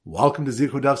Welcome to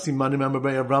Zichud Daf Siman Member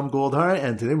by Avram Goldhar,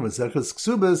 and today we're Mesechus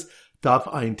Kesubos Daf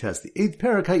Ayin Test, the 8th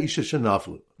parak Ha'isha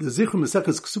Shenaflu. The Zichud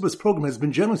Mesechus Kesubos program has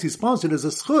been generously sponsored as a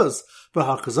schus for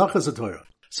Hachazachas HaTorah.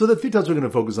 So the three thoughts we're going to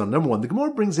focus on. Number one, the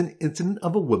Gemara brings an incident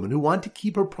of a woman who wanted to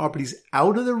keep her properties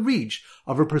out of the reach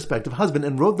of her prospective husband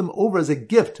and wrote them over as a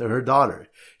gift to her daughter.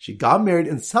 She got married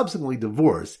and subsequently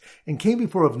divorced and came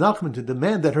before Rav Nachman to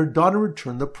demand that her daughter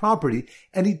return the property,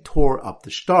 and he tore up the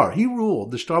shtar. He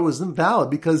ruled the shtar was invalid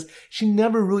because she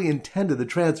never really intended the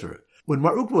transfer. When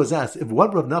Mar Ukva was asked if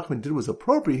what Rav Nachman did was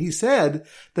appropriate, he said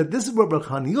that this is what Rav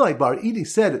Hanilai Bar Idi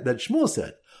said that Shmuel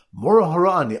said, Mora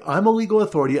Harani, I'm a legal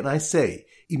authority and I say,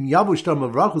 if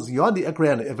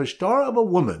a shtar of a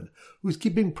woman who's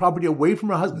keeping property away from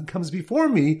her husband comes before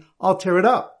me, I'll tear it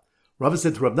up. Rava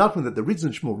said to Rav Nachman that the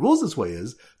reason Shmuel rules this way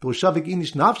is because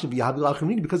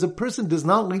a person does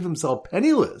not leave himself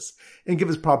penniless and give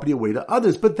his property away to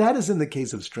others, but that is in the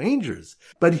case of strangers.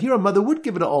 But here a mother would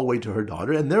give it all away to her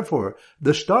daughter, and therefore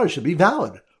the shtar should be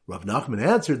valid. Rav Nachman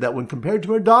answered that when compared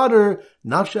to her daughter,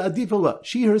 nafsha adifala,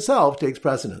 she herself takes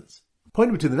precedence.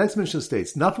 Pointing to the next Mishnah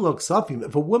states, Naflo Ksafim,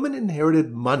 if a woman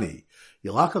inherited money,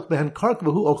 Yalakach behen karka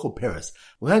v'hu ochel peres,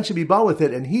 land should be bought with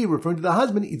it, and he, referring to the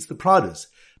husband, eats the produce.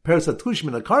 Peres atush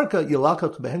min karka,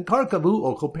 Yalakach behen karka v'hu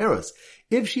ochel peres.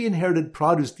 If she inherited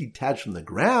produce detached from the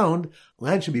ground,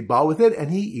 land should be bought with it,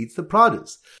 and he eats the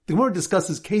produce. The Gemara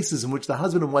discusses cases in which the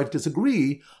husband and wife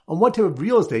disagree on what type of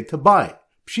real estate to buy.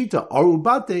 Pshita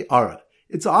arubate ara.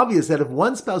 It's obvious that if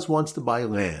one spouse wants to buy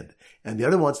land, and the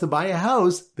other wants to buy a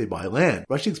house, they buy land.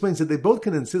 Rashi explains that they both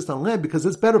can insist on land because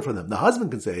it's better for them. The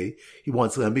husband can say he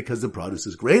wants land because the produce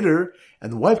is greater,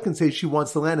 and the wife can say she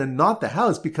wants the land and not the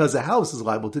house because the house is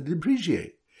liable to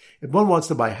depreciate. If one wants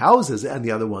to buy houses and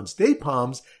the other wants date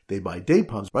palms, they buy date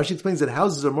palms. Rashi explains that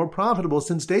houses are more profitable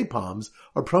since date palms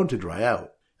are prone to dry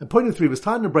out. And point 3 was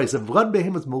taught in the Brisa, V'rad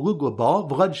behemoth mulug l'bal,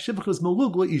 v'rad shivchas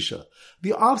mulug l'isha.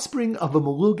 The offspring of a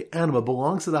mulug animal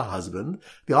belongs to the husband.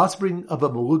 The offspring of a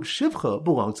mulug shivcha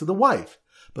belongs to the wife.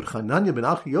 But Chananya ben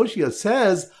Achi Yoshia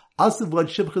says, Asiv v'rad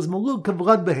shivchas mulug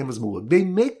k'v'rad behemoth mulug. They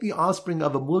make the offspring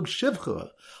of a mulug shivcha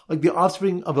like the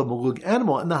offspring of a mulug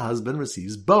animal, and the husband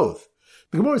receives both.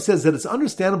 The Gemara says that it's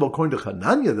understandable, according to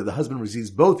Chananya, that the husband receives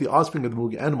both the offspring of the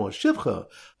mulug animal and shivcha.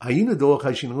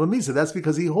 That's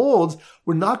because he holds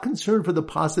we're not concerned for the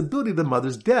possibility of the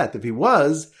mother's death. If he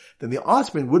was, then the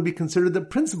offspring would be considered the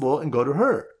principal and go to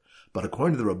her. But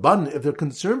according to the Rabbanan, if they're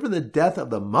concerned for the death of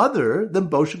the mother, then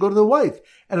both should go to the wife.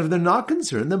 And if they're not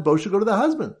concerned, then both should go to the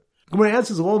husband. The Gemara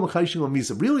answers,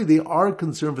 really, they are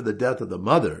concerned for the death of the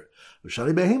mother. But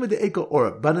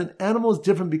an animal is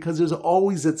different because there's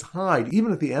always its hide.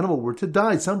 Even if the animal were to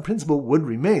die, some principle would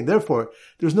remain. Therefore,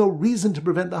 there's no reason to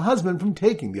prevent the husband from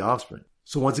taking the offspring.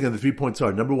 So once again, the 3 points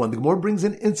are, number one, the Gemara brings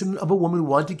an incident of a woman who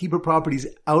wanted to keep her properties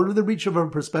out of the reach of her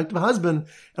prospective husband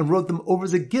and wrote them over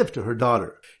as a gift to her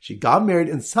daughter. She got married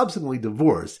and subsequently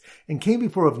divorced and came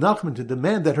before Rav Nachman to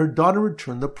demand that her daughter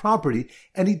return the property,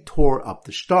 and he tore up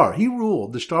the shtar. He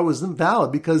ruled the shtar was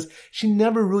invalid because she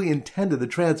never really intended the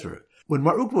transfer. When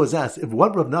Mar Ukva was asked if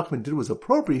what Rav Nachman did was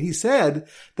appropriate, he said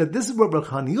that this is what Rav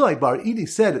Hanilai Bar Idi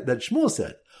said that Shmuel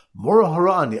said, Mora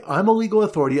Harani, I'm a legal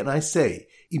authority and I say,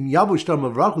 if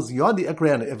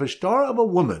a shtar of a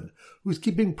woman who's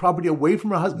keeping property away from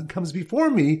her husband comes before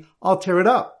me, I'll tear it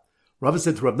up. Rava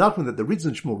said to Rav Nachman that the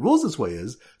reason Shmuel rules this way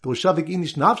is because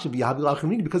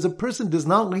a person does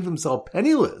not leave himself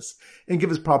penniless and give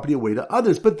his property away to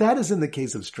others, but that is in the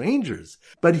case of strangers.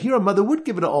 But here a mother would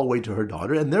give it all away to her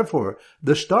daughter, and therefore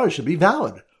the shtar should be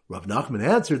valid. Rav Nachman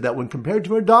answered that when compared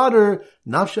to her daughter,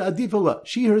 nafsha adifala,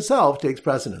 she herself takes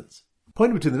precedence.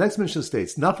 Pointing to the next Mishnah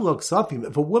states, Naflo Ksafim,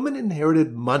 if a woman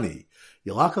inherited money,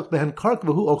 Yalakach behen karka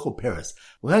v'hu ochel peres,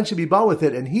 land should be bought with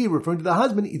it, and he, referring to the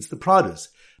husband, eats the produce.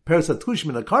 Peres atush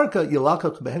min karka,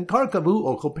 Yalakach behen karka v'hu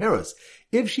ochel peres.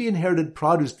 If she inherited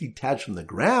produce detached from the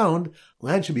ground,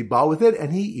 land should be bought with it,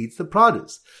 and he eats the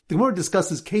produce. The Gemara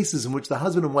discusses cases in which the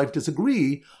husband and wife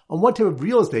disagree on what type of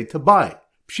real estate to buy.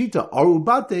 Pshita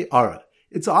arubate ara.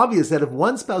 It's obvious that if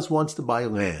one spouse wants to buy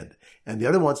land, and the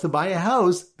other wants to buy a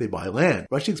house, they buy land.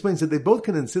 Rashi explains that they both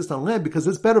can insist on land because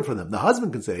it's better for them. The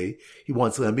husband can say he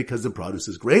wants land because the produce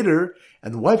is greater,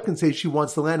 and the wife can say she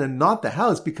wants the land and not the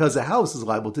house because the house is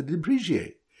liable to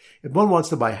depreciate. If one wants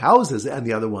to buy houses and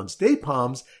the other wants date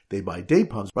palms, they buy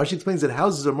date palms. Rashi explains that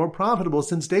houses are more profitable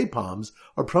since date palms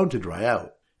are prone to dry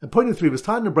out. And point 3 was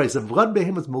taught in the Brisa, V'rad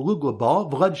behemoth mulug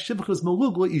l'bal, v'rad shivchas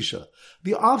mulug l'isha.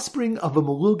 The offspring of a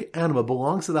mulug animal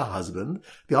belongs to the husband.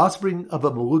 The offspring of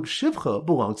a mulug shivcha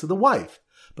belongs to the wife.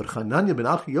 But Hananya ben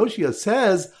Achioshia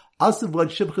says, Asav vlad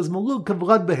shivchas malug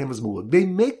kavlad behemas malug. They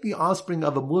make the offspring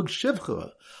of a malug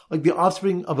shivcha like the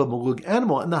offspring of a malug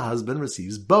animal, and the husband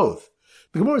receives both.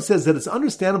 The Gemara says that it's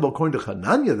understandable according to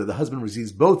Hananya that the husband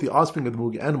receives both the offspring of the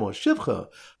malug animal and shivcha.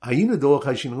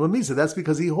 That's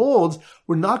because he holds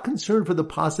we're not concerned for the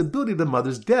possibility of the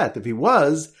mother's death. If he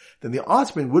was, then the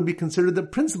offspring would be considered the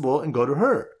principal and go to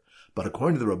her. But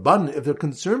according to the Rabbanan, if they're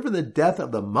concerned for the death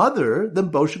of the mother, then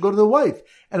both should go to the wife.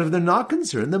 And if they're not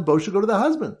concerned, then both should go to the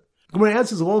husband. Gemara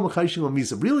answers,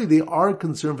 really, they are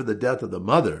concerned for the death of the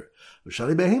mother.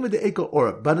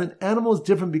 But an animal is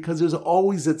different because there's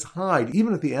always its hide.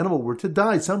 Even if the animal were to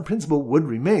die, some principle would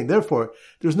remain. Therefore,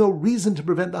 there's no reason to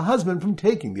prevent the husband from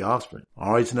taking the offspring.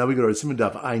 Alright, so now we go to our Siman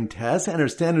Daf Ein Tes, and our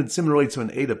standard Siman relates to an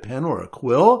aid, a pen, or a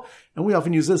quill, and we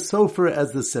often use a sofer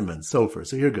as the Siman, sofer.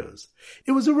 So here goes.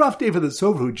 It was a rough day for the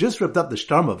sofer who just ripped up the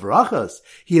shtarm of Rachas.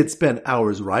 He had spent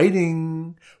hours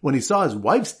writing when he saw his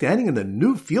wife standing in the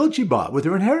new field she bought with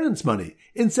her inheritance money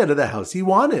instead of the house he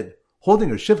wanted, holding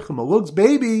her shivcha malug's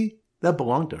baby that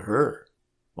belonged to her.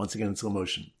 Once again in slow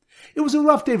motion. It was a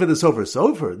rough day for the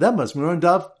sofer. That must be on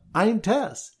Daf Ein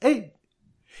Tes. 8.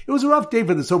 It was a rough day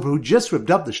for the sofer who just ripped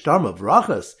up the shtarm of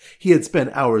Rachas. He had spent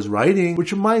hours writing,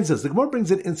 which reminds us, the Gemara brings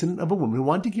an incident of a woman who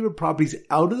wanted to keep her properties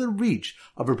out of the reach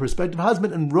of her prospective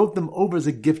husband and wrote them over as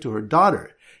a gift to her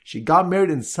daughter. She got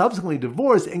married and subsequently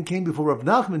divorced and came before Rav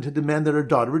Nachman to demand that her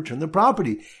daughter return the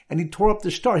property. And he tore up the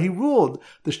shtar. He ruled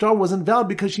the shtar wasn't valid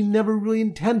because she never really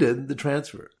intended the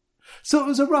transfer. So it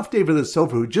was a rough day for the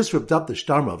sofer who just ripped up the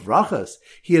shtarm of Rachas.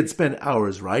 He had spent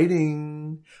hours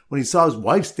writing when he saw his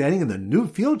wife standing in the new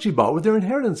field she bought with her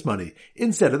inheritance money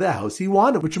instead of the house he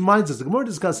wanted. Which reminds us, the Gemara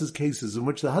discusses cases in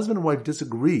which the husband and wife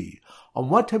disagree on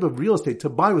what type of real estate to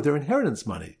buy with their inheritance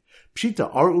money. Pshita,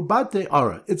 ar ubate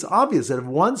ara. It's obvious that if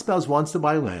one spouse wants to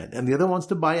buy land and the other wants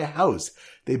to buy a house,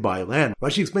 they buy land.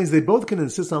 Rashi explains they both can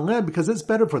insist on land because it's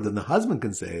better for them. The husband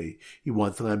can say he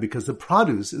wants the land because the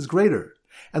produce is greater.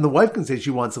 And the wife can say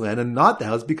she wants the land and not the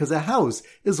house because a house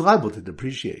is liable to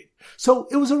depreciate. So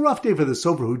it was a rough day for the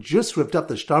sofer who just ripped up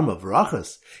the shtarm of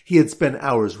Rachas. He had spent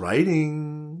hours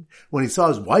writing when he saw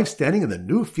his wife standing in the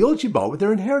new field she bought with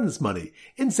her inheritance money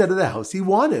instead of the house he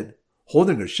wanted,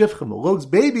 holding her shivcha malug's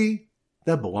baby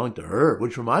that belonged to her.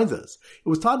 Which reminds us, it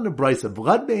was taught in a brisa,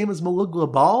 Vlad be'emas malug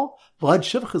labal, Vlad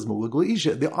shivchas malug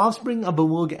la'isha. The offspring of a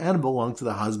malug animal belongs to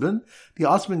the husband. The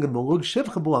offspring of malug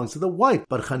shivcha belongs to the wife.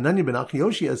 But Hananya ben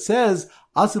Achioshia says,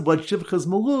 Asav vlad shivchas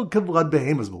malug kavlad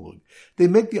be'emas malug. They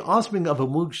make the offspring of a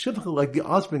malug shivcha like the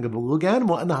offspring of a malug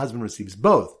animal, and the husband receives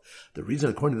both. The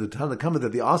reason, according to the Tanna Kama,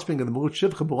 that the offspring of the malug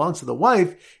shivcha belongs to the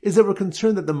wife is that we're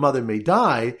concerned that the mother may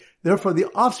die. Therefore, the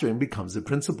offspring becomes the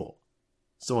principal.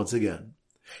 So once again,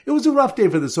 it was a rough day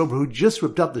for the sofer who just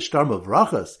ripped up the shtarm of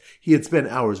Rachas. He had spent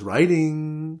hours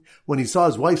writing when he saw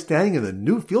his wife standing in the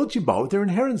new field she bought with her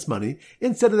inheritance money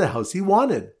instead of the house he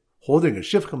wanted, holding her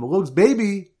shivcha malug's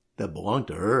baby that belonged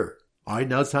to her. Alright,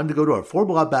 now it's time to go to our 4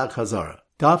 back Chazara.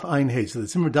 Daf Ein Hey. So the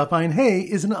Simmer Daf Ein Hey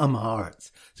is an Amma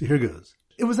Haaretz. So here goes.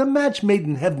 It was a match made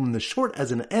in heaven when the short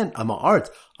as an ant, Amma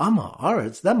Haaretz. Amma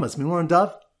Haaretz, that must be more on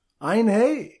Daf Ein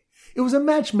Hey. It was a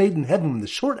match made in heaven when the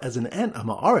short as an ant,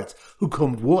 Amma Haaretz, who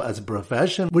combed wool as a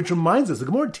profession, which reminds us, the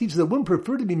Gemara teaches that women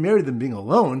prefer to be married than being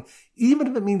alone, even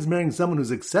if it means marrying someone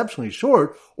who's exceptionally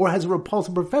short or has a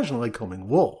repulsive profession like combing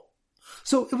wool.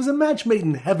 So it was a match made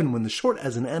in heaven when the short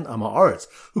as an ant, Amma Haaretz,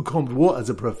 who combed wool as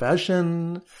a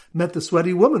profession, met the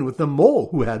sweaty woman with the mole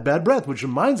who had bad breath, which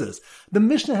reminds us, the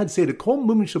Mishnah had said, Kol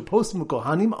mumin shapostim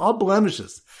kohanim, all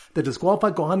blemishes that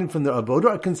disqualify kohanim from their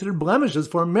avodah are considered blemishes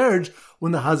for a marriage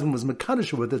when the husband was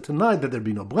mekadosh with it tonight that there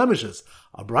be no blemishes.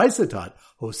 A brisa taught,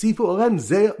 Hosifu oren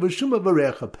zeh v'shuma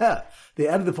v'reach hapeh. They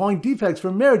added the following defects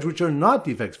for marriage, which are not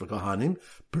defects for kohanim: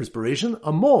 perspiration,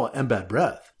 a mole, and bad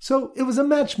breath. So it was a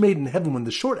match made in heaven when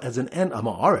the short as an ant,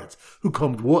 Amma Haaretz, who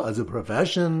combed wool as a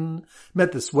profession,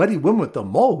 met the sweaty woman with the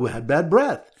mole who had bad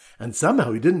breath, and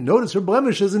somehow he didn't notice her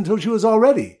blemishes until she was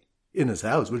already in his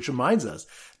house, which reminds us,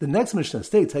 the next Mishnah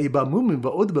states, if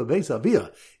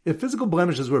physical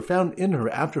blemishes were found in her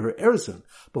after her erison,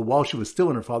 but while she was still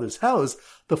in her father's house,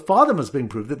 the father must bring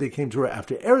proof that they came to her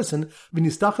after erison,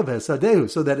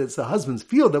 so that it's the husband's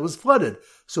field that was flooded,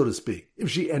 so to speak.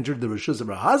 If she entered the rishus of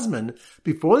her husband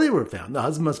before they were found, the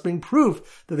husband must bring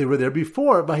proof that they were there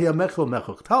before,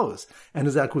 and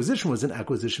his acquisition was an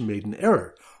acquisition made in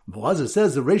error. Boazar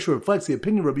says the ratio reflects the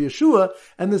opinion of Rabbi Yeshua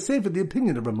and the Sefer the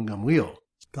opinion of Rabbi Gamliel.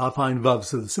 Daf Ein Vav.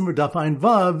 So the Simmer Daf Ein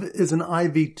Vav is an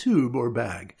IV tube or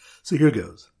bag. So here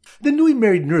goes. The newly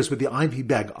married nurse with the IV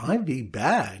bag. IV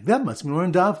bag? That must be more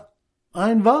in Daf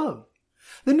Ein Vav.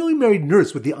 The newly married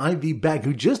nurse with the IV bag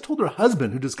who just told her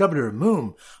husband, who discovered her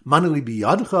mum, Manali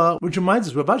biyadcha, which reminds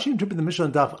us, Rav Ashi interpreted the Mishnah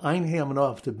on Daf Ein Hey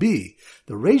Amanof to be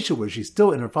the ratio where she's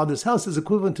still in her father's house is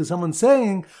equivalent to someone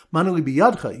saying, Manali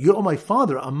biyadcha, you owe my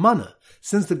father a mana.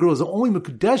 Since the girl is only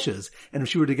Mekudeshes, and if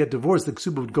she were to get divorced, the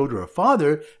Kesubos would go to her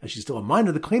father, as she's still a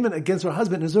minor, the claimant against her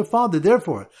husband is her father.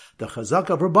 Therefore, the chazaka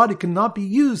of her body cannot be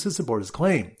used to support his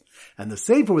claim. And the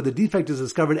sefer where the defect is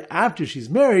discovered after she's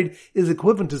married is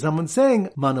equivalent to someone saying,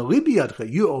 Mana li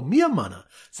biyadcha, you owe me a mana,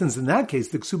 since in that case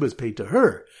the ksuba is paid to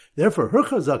her. Therefore, her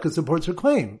chazaka supports her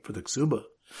claim for the ksuba.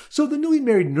 So the newly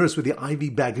married nurse with the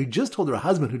IV bag who just told her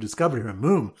husband who discovered her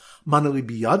mum, Mana li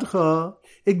biyadcha,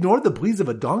 ignored the pleas of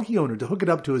a donkey owner to hook it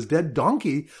up to his dead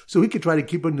donkey so he could try to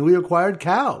keep a newly acquired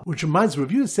cow. Which reminds the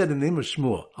review said in the name of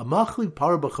Shmuel, Amachli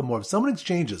para b'chamor, if someone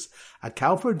exchanges a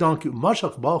cow for a donkey,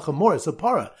 mashach ba'al chamor is a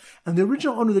para, and the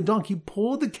original owner of the donkey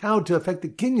pulled the cow to affect the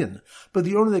kinyan, but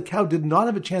the owner of the cow did not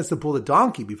have a chance to pull the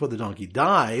donkey before the donkey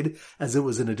died, as it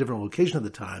was in a different location at the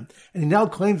time, and he now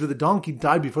claims that the donkey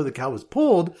died before the cow was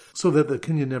pulled, so that the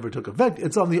kinyan never took effect.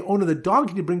 It's on the owner of the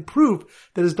donkey to bring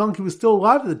proof that his donkey was still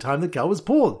alive at the time the cow was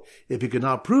pulled. If he could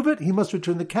not prove it, he must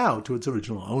return the cow to its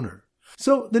original owner.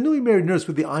 So the newly married nurse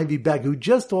with the IV bag who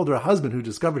just told her husband who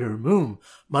discovered her mum,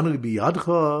 Manali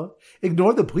biyadcha,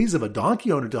 ignored the pleas of a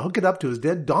donkey owner to hook it up to his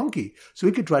dead donkey so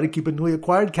he could try to keep a newly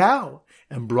acquired cow,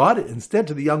 and brought it instead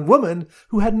to the young woman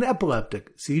who had an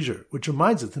epileptic seizure. Which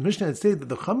reminds us, the Mishnah had stated that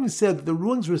the Chachamim said that the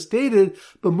rulings were stated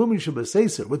b'mumin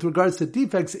shebaseser with regards to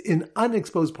defects in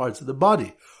unexposed parts of the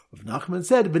body. Rav Nachman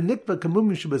said, "V'nikva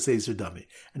kamumin shebaseser dami."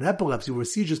 An epilepsy where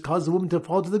seizures cause the woman to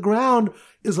fall to the ground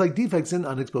is like defects in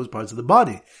unexposed parts of the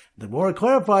body. The Gemara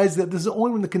clarifies that this is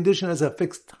only when the condition has a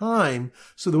fixed time,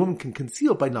 so the woman can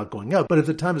conceal it by not going out. But if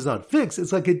the time is not fixed,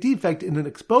 it's like a defect in an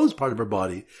exposed part of her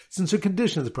body, since her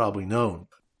condition is probably known.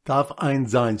 Daf Ein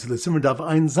Zayin. So the Simmer Daf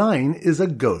Ein Zayin is a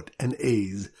goat, an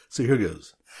A's. So here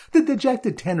goes. The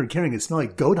dejected tanner carrying it smelling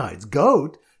like goat hides.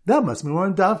 Goat? That must be more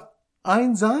on Daf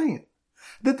Ein Zayin.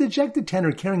 The dejected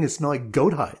tanner carrying a smell like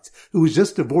goat hides, who was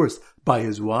just divorced by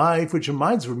his wife, which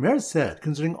reminds Rameir said,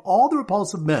 considering all the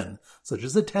repulsive men, such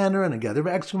as a tanner and a gatherer of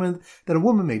excrement, that a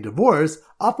woman may divorce,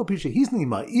 even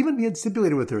if he had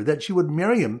stipulated with her that she would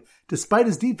marry him despite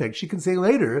his defects, she can say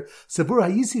later, I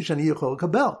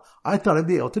thought I'd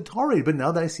be able to tolerate, but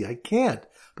now that I see I can't.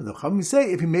 But the Chachamim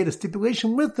say if he made a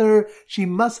stipulation with her, she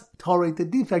must tolerate the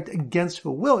defect against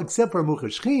her will, except for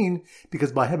Muchashchin,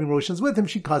 because by having relations with him,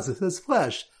 she causes his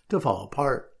flesh to fall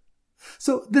apart.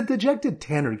 So the dejected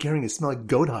tanner carrying a smell like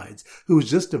goat hides, who was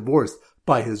just divorced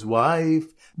by his wife,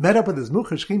 met up with his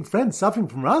Muchashchin friend suffering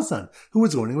from Rasan, who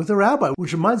was learning with a rabbi,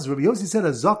 which reminds us, Rabbi Yossi said, a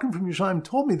Zaken from Yerushalayim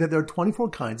told me that there are 24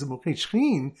 kinds of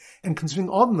Muchashchin, and considering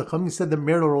all of them, the Chachamim said that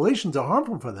marital relations are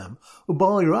harmful for them,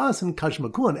 Ubal Ras and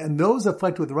Kashmakuan, and those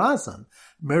afflicted with Rasan,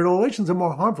 marital relations are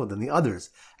more harmful than the others.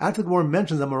 After the Gemara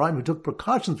mentions Amoraim who took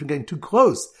precautions from getting too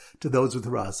close to those with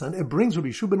Rasan, it brings Rabbi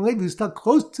Yeshua ben Levi who stuck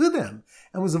close to them,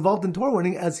 and was involved in Torah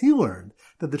learning as he learned,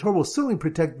 that the Torah will certainly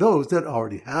protect those that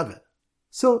already have it.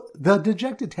 So the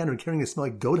dejected tanner carrying a smell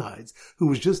like goat hides, who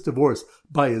was just divorced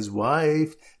by his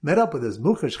wife, met up with his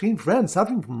Muchashchin friend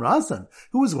suffering from Rasan,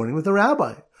 who was learning with a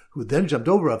rabbi, who then jumped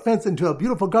over a fence into a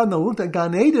beautiful garden that looked like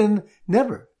Gan Eden,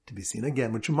 never to be seen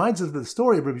again, which reminds us of the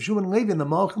story of Rabbi Yeshua ben Levi and the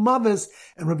Malach Mavis,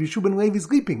 and Rabbi Yeshua ben Levi's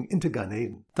leaping into Gan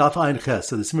Eden. Daf Ein Ches.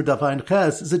 So the Simmer Daf Ein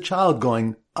Ches is a child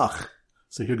going, ach.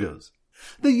 So here goes.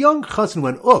 The young chassan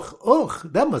went, ugh,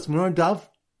 that must be on Daf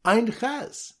Ein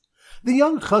Ches. The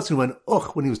young chassan went,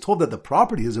 when he was told that the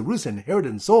property his Arusa inherited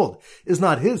and sold is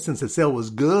not his since the sale was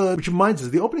good, which reminds us,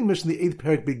 the opening mission of the 8th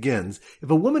parak begins,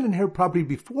 if a woman inherited property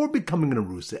before becoming an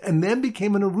Arusa and then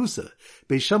became an Arusa,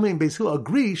 Beis Shammai and Beis Hillel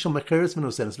agree, shel mecheres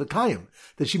v'nosenes v'kayim,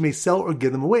 that she may sell or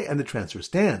give them away, and the transfer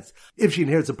stands. If she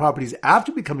inherits the properties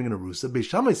after becoming an Arusa, Beis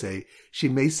Shammai say she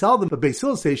may sell them, but Beis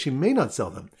Hillel say she may not sell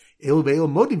them. They both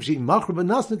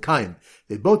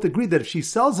agree that if she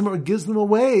sells them or gives them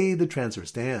away, the transfer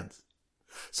stands.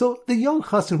 So the young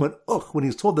chassan went when he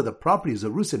was told that the property his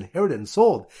Arusa inherited and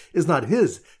sold is not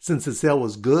his since the sale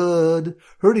was good.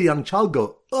 Heard a young child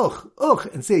go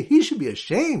and say he should be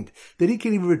ashamed that he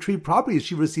can't even retrieve property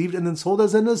she received and then sold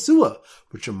as a Nesua.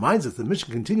 Which reminds us, the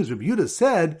mission continues, Rabbi Yehuda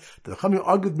said that the Chachamim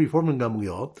argued before him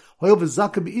Gamliel,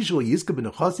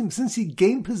 since he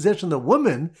gained possession of the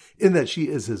woman in that she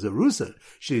is his Arusa,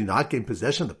 should he not gain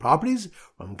possession of the properties?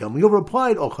 Gamliel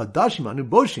replied,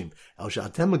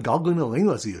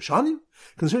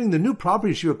 concerning the new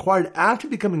property she acquired after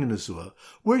becoming a Nesua,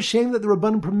 we're ashamed that the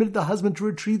Rabbanim permitted the husband to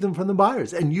retrieve them from the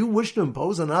buyers, and you wish to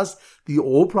impose on us the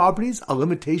old properties, a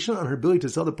limitation on her ability to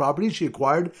sell the properties she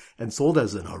acquired and sold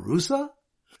as an Arusa?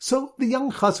 So the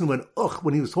young chassan went ugh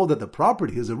when he was told that the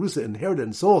property his arusa inherited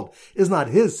and sold is not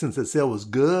his since the sale was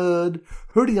good.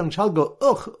 Heard a young child go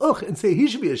ugh and say he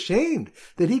should be ashamed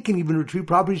that he can even retrieve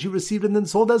property she received and then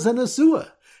sold as an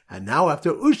asua. And now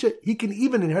after Usha, he can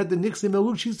even inherit the nixim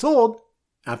meluk she sold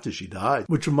after she died.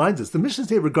 Which reminds us, the Mishnah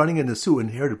stated regarding an asua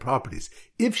inherited properties,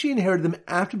 if she inherited them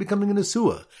after becoming an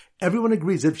asua, everyone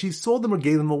agrees that if she sold them or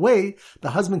gave them away,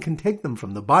 the husband can take them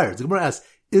from the buyers. The Gemara asks,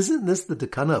 isn't this the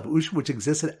takana of Usha which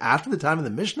existed after the time of the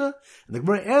Mishnah? And the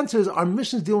Gemara answers, our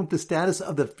Mishnah is dealing with the status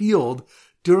of the field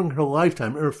during her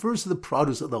lifetime. It refers to the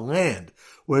produce of the land,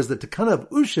 whereas the takana of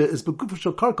Usha is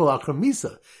begufah karkal achar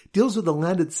misa, deals with the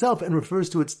land itself and refers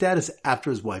to its status after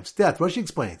his wife's death. Rashi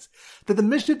explains that the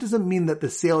Mishnah doesn't mean that the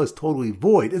sale is totally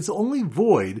void. It's only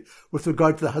void with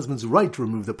regard to the husband's right to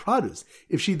remove the produce.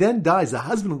 If she then dies, the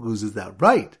husband loses that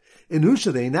right. In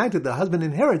Usha, they enacted the husband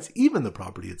inherits even the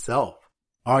property itself.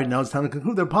 Alright, now it's time to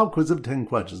conclude their pop quiz of 10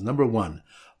 questions. Number 1.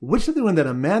 Which of the one that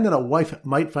a man that a wife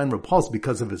might find repulsive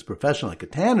because of his profession, like a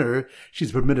tanner,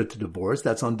 she's permitted to divorce?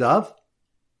 That's on Daf.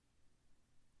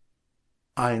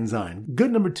 Ayin Zayin. Good.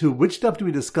 Number 2. Which stuff do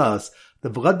we discuss? The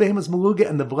Vlad Behemoth Maluga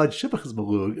and the Vlad Shipachas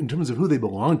Malug in terms of who they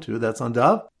belong to? That's on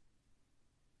Daf.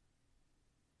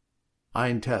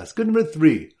 Ayin Test. Good. Number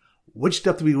 3. Which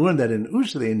stuff do we learn that in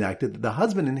Usha they enacted that the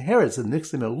husband inherits the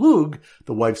Nixim Elug,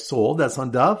 the wife's soul? That's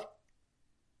on Daf.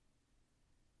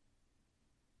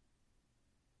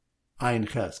 Ayin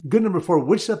Ches. Good. Number 4.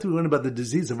 Which stuff do we learn about the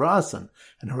disease of Rasan?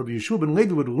 And Rabbi Yeshua ben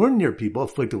Levi would learn near people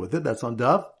afflicted with it. That's on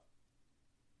Daf.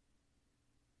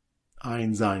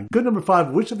 Ayin Zayin. Good. Number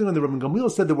 5. Which of the one that Rabbi Gamliel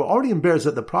said that we're already embarrassed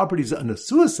that the properties an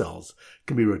Asua sells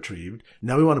can be retrieved.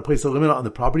 Now we want to place a limit on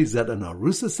the properties that an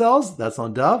Arusa sells. That's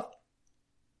on Daf.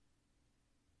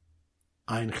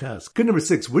 Ayin Ches. Good. Number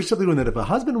 6. Which stuff do we learn that if a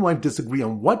husband and wife disagree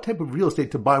on what type of real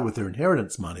estate to buy with their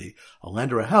inheritance money, a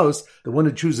land or a house, the one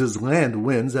who chooses land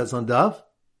wins. That's on Daf.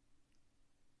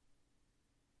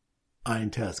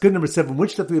 Ayin Test. Good. Number 7.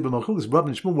 Which stuff do we have in Malchus, Rav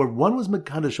and Shmuel, where one was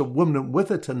Mekadosh, a woman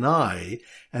with a Tanai,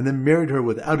 and then married her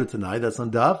without a Tanai? That's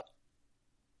on Daf.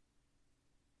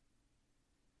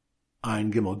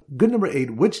 Ayin Gimel. Good. Number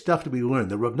 8. Which stuff do we learn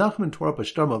that Rav Nachman tore up a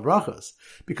shtar of Rachas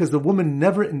because the woman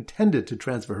never intended to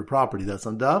transfer her property? That's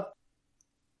on Daf.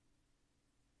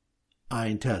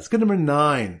 Ayin Test. Good. Number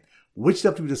 9. Which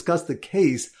stuff do we discuss the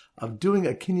case of doing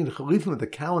a kinyan chalifim with a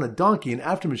cow and a donkey, and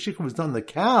after Mashiach was done the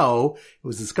cow, it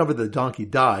was discovered that the donkey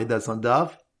died? That's on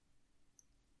Daf.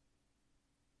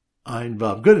 Ayin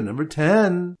Vav. Good. And number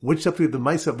 10. Which stuff do we have the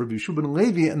Maisa of Rabbi Yeshua ben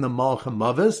Levi and the Malach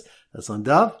HaMavis? That's on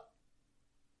Daf.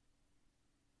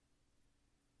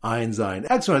 Ayin Zayin.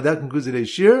 Excellent. That concludes today's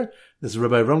shir. This is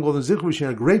Rabbi Ram Golden Zichru wishing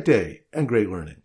a great day and great learning.